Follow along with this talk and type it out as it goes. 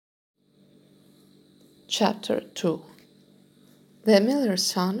Chapter 2. The miller's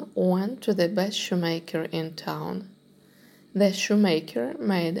son went to the best shoemaker in town. The shoemaker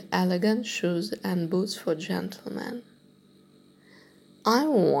made elegant shoes and boots for gentlemen. "I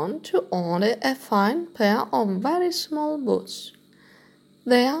want to order a fine pair of very small boots.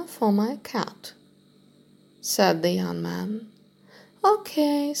 They are for my cat," said the young man.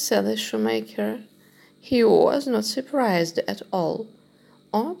 "Okay," said the shoemaker. He was not surprised at all,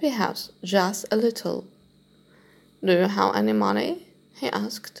 or perhaps just a little. "Do you have any money?" he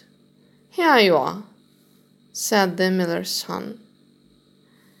asked. "Here you are," said the miller's son.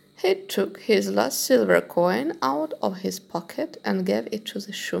 He took his last silver coin out of his pocket and gave it to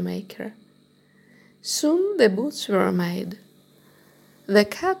the shoemaker. Soon the boots were made. The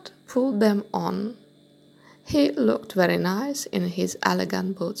cat put them on. He looked very nice in his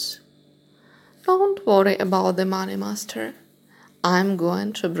elegant boots. "Don't worry about the money, master. I'm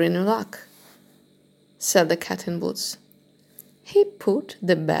going to bring you luck," said the cat in boots. He put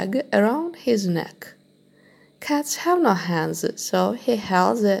the bag around his neck. Cats have no hands, so he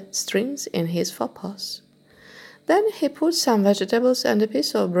held the strings in his forepaws. Then he put some vegetables and a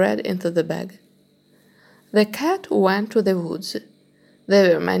piece of bread into the bag. The cat went to the woods.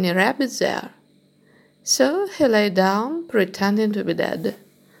 There were many rabbits there. So he lay down, pretending to be dead.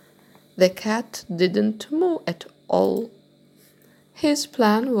 The cat didn't move at all. His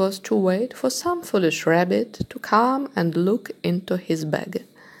plan was to wait for some foolish rabbit to come and look into his bag.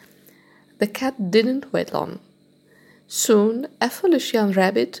 The cat didn't wait long. Soon a foolish young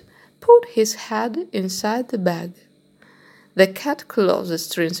rabbit put his head inside the bag. The cat closed the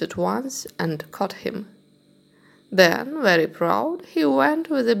strings at once and caught him. Then, very proud, he went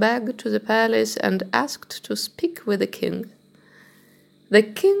with the bag to the palace and asked to speak with the king. The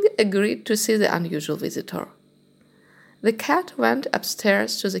king agreed to see the unusual visitor. The cat went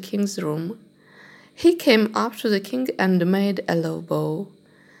upstairs to the king's room. He came up to the king and made a low bow.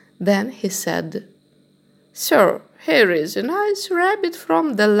 Then he said, "Sir, here is a nice rabbit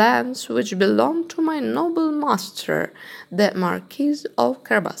from the lands which belong to my noble master, the Marquis of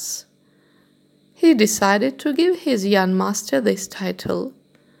Carabas." He decided to give his young master this title.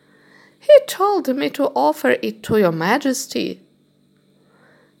 "He told me to offer it to your majesty."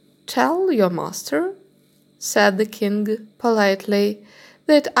 "Tell your master," said the king politely,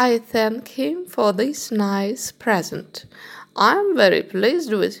 "that I thank him for this nice present. I am very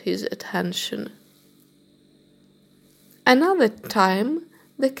pleased with his attention." Another time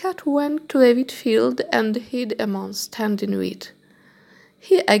the cat went to a wheat field and hid among standing wheat.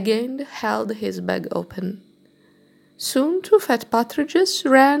 He again held his bag open. Soon 2 fat partridges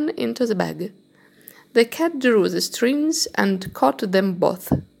ran into the bag. The cat drew the strings and caught them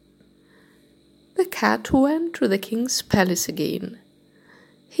both. The cat went to the king's palace again.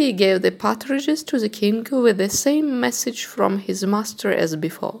 He gave the partridges to the king with the same message from his master as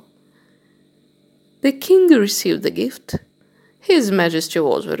before. The king received the gift. His majesty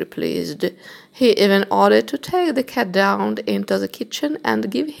was very pleased. He even ordered to take the cat down into the kitchen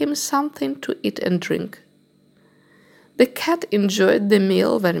and give him something to eat and drink. The cat enjoyed the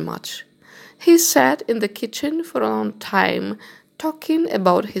meal very much. He sat in the kitchen for a long time, talking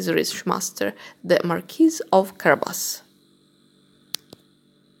about his rich master, the Marquis of Carabas.